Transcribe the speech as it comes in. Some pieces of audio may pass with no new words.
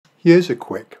Here's a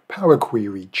quick Power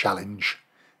Query challenge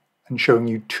and showing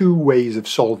you two ways of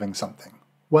solving something.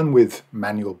 One with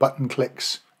manual button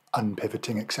clicks,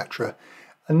 unpivoting, etc.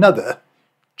 Another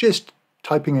just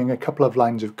typing in a couple of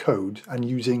lines of code and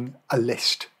using a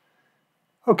list.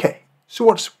 Okay, so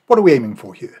what are we aiming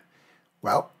for here?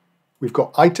 Well, we've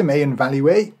got item A and value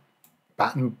A,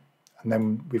 bat and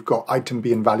then we've got item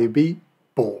B and value B,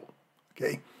 ball.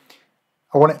 Okay,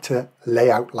 I want it to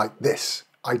lay out like this.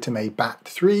 Item A bat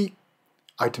 3,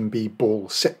 item B ball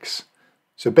 6.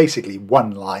 So basically one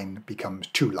line becomes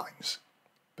two lines,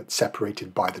 but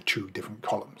separated by the two different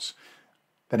columns.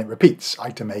 Then it repeats,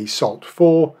 item A salt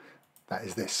 4, that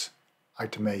is this.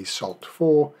 Item A salt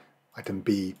 4, item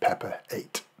B pepper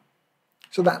 8.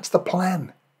 So that's the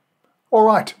plan. All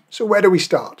right, so where do we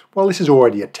start? Well, this is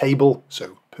already a table,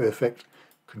 so perfect.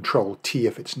 Control T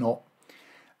if it's not.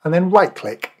 And then right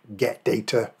click, get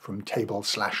data from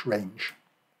table/range.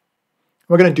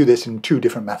 We're going to do this in two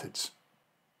different methods.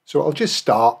 So I'll just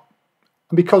start,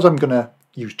 and because I'm going to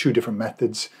use two different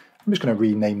methods, I'm just going to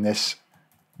rename this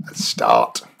as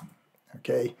start,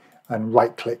 okay, and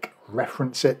right click,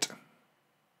 reference it.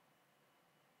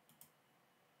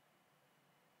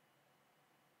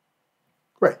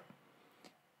 Great.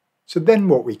 So then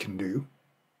what we can do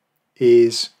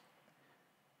is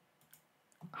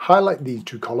highlight these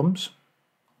two columns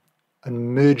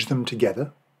and merge them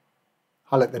together.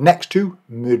 Highlight the next two,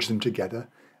 merge them together,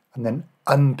 and then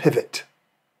unpivot,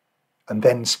 and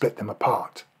then split them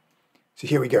apart. So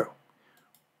here we go.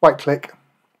 Right click,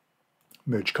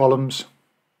 merge columns.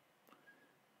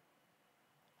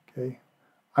 Okay,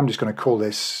 I'm just going to call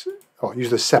this, or use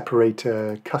the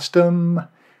separator custom.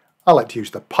 I like to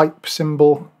use the pipe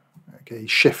symbol. Okay,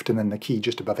 shift and then the key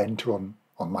just above enter on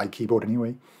my keyboard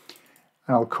anyway.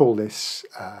 And I'll call this,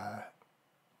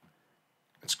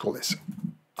 let's call this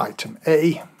item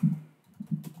A,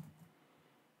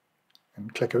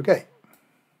 and click OK.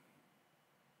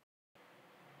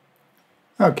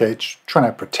 Okay, it's trying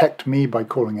to protect me by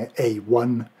calling it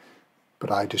A1, but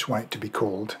I just want it to be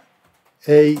called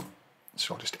A,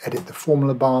 so I'll just edit the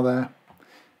formula bar there.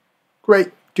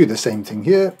 Great, do the same thing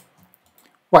here.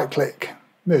 Right click,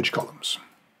 merge columns.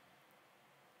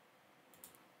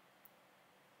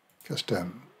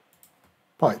 Custom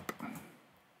pipe.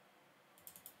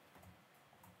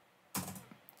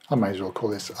 I might as well call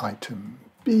this item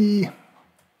B.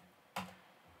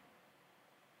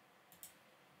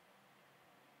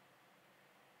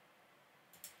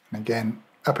 And again,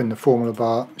 up in the formula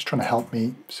bar, it's trying to help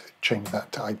me, so change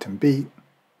that to item B.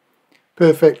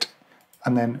 Perfect.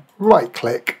 And then right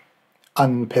click,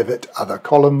 unpivot other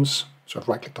columns. So I've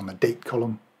right clicked on the date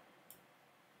column.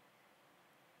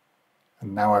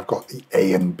 And now I've got the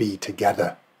A and B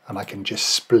together, and I can just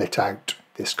split out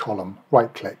this column.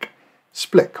 Right click,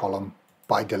 split column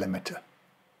by delimiter.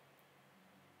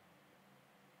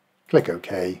 Click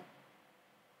OK.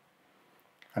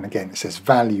 And again, it says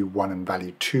value 1 and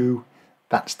value 2.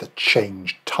 That's the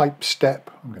change type step.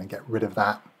 I'm going to get rid of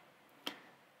that.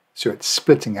 So it's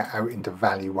splitting it out into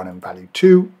value 1 and value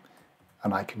 2.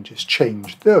 And I can just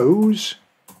change those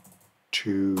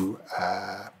to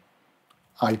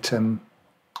item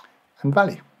and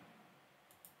value.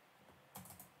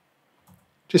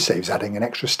 Just saves adding an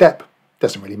extra step.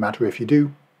 Doesn't really matter if you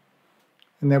do.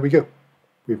 And there we go.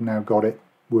 We've now got it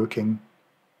working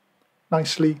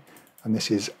nicely. And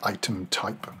this is item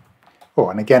type. Oh,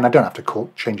 and again, I don't have to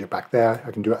change it back there.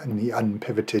 I can do it in the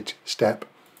unpivoted step.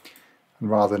 And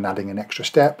rather than adding an extra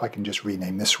step, I can just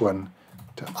rename this one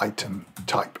to item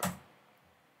type.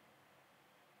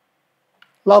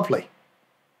 Lovely.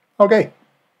 Okay.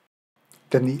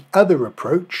 Then the other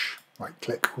approach, right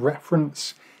click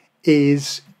reference,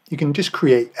 is you can just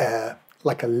create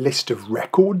like a list of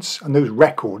records, and those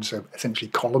records are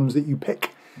essentially columns that you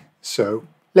pick. So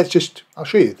I'll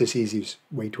show you this easiest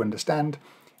way to understand.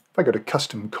 If I go to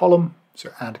custom column, so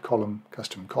add column,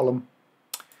 custom column,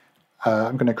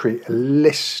 I'm going to create a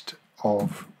list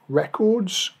of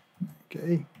records,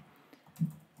 okay,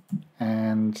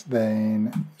 and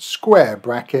then square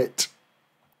bracket.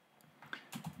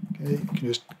 Okay, you can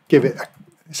just give it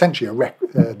essentially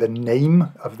the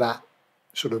name of that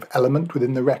sort of element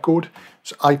within the record.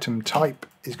 So item type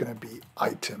is going to be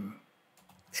item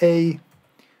A.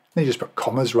 Then you just put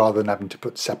commas rather than having to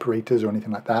put separators or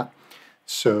anything like that.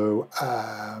 So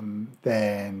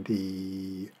then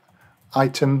the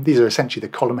item, these are essentially the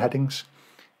column headings,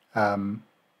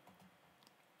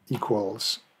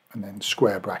 equals, and then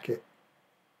square bracket,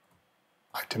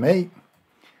 item A,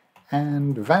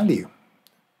 and value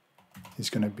is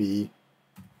going to be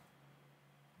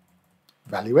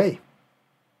value A.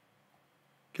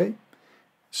 Okay,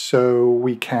 So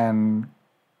we can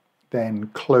then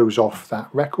close off that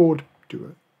record,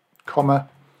 do a comma,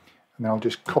 and then I'll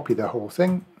just copy the whole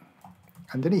thing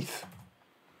underneath.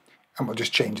 And we'll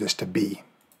just change this to B.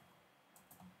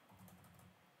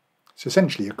 So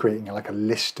essentially you're creating like a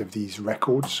list of these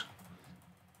records.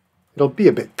 It'll be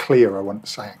a bit clearer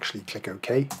once I actually click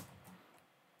OK.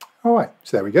 All right,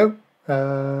 so there we go.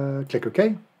 Click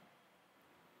OK.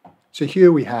 So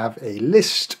here we have a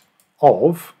list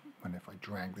of, and if I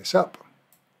drag this up,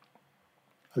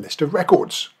 a list of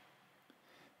records.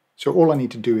 So all I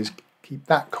need to do is keep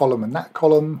that column and that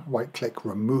column, right click,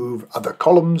 remove other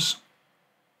columns,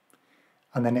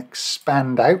 and then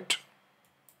expand out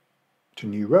to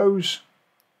new rows.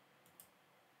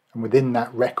 And within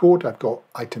that record, I've got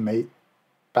item 8,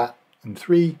 bat and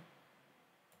 3.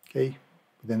 Okay.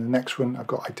 Within the next one, I've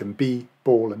got item B,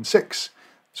 ball and 6.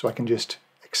 So I can just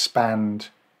expand.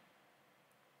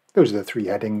 Those are the 3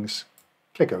 headings.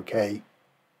 Click OK. And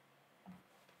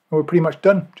we're pretty much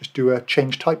done. Just do a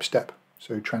change type step.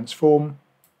 So transform,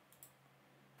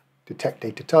 detect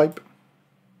data type.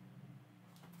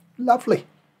 Lovely.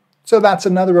 So that's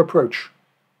another approach.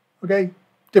 Okay,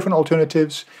 different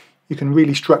alternatives. You can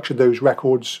really structure those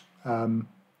records.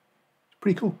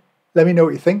 Pretty cool. Let me know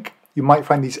what you think. You might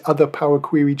find these other Power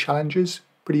Query challenges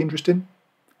pretty interesting.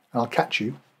 And I'll catch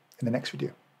you in the next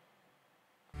video.